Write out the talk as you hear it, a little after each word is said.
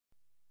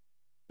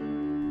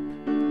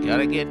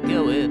Gotta get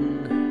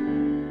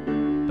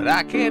going, but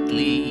I can't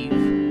leave.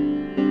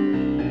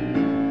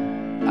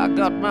 I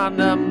got my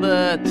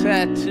number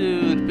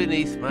tattooed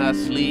beneath my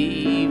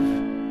sleeve.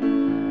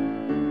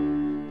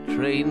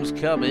 Train's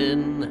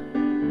coming,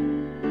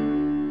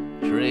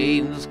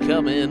 train's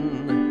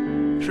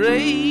coming,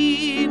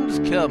 train's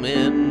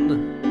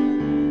coming.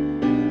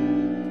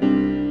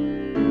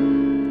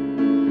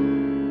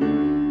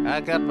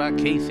 I got my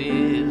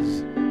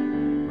cases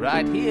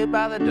right here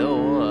by the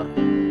door.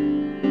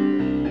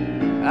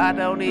 I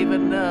don't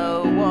even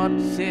know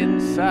what's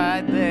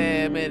inside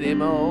them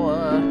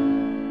anymore.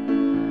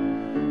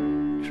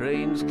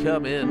 Train's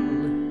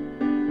coming,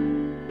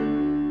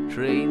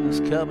 train's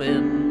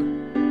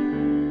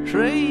coming,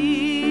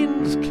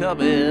 train's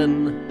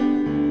coming.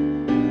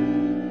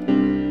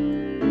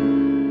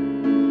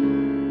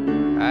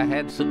 I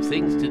had some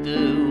things to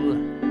do,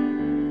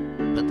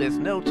 but there's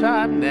no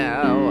time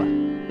now.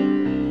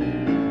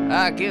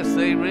 I guess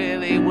they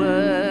really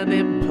weren't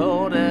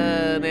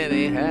important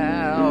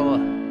anyhow.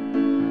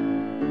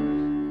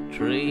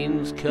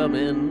 Train's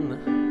coming,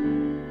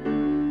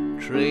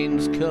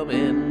 train's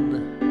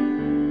coming,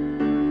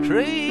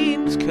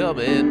 train's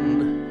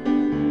coming.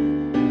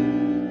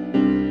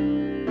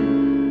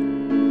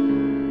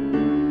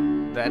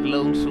 That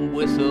lonesome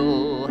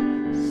whistle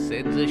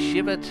sends a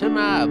shiver to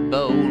my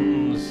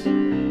bones,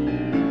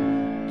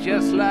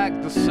 just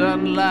like the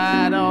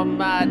sunlight on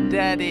my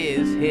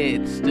daddy's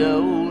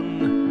headstone.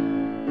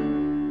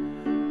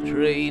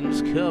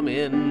 Train's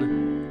coming,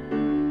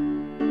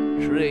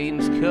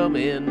 train's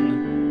coming,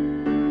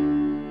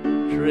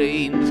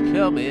 train's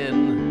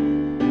coming.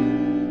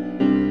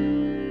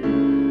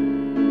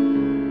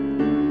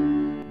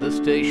 The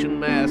station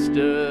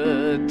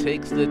master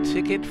takes the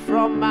ticket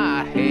from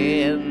my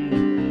hand.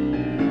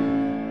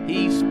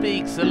 He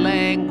speaks a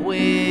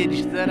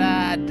language that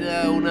I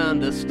don't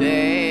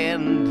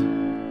understand.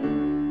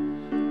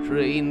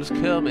 Train's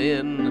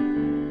coming,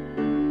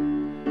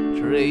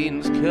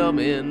 train's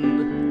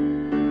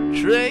coming,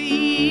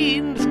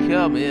 train's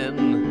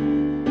coming.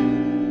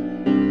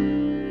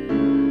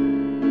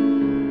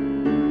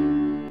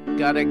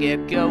 Gotta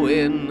get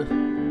going,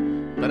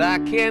 but I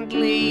can't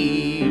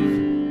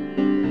leave.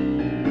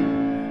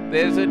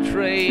 There's a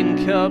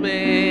train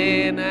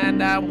coming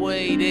and I'm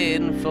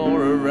waiting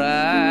for a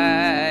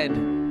ride.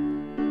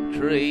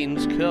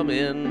 Train's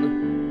coming,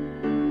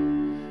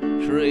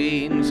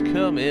 train's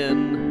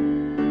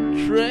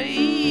coming,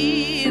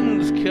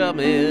 train's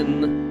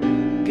coming.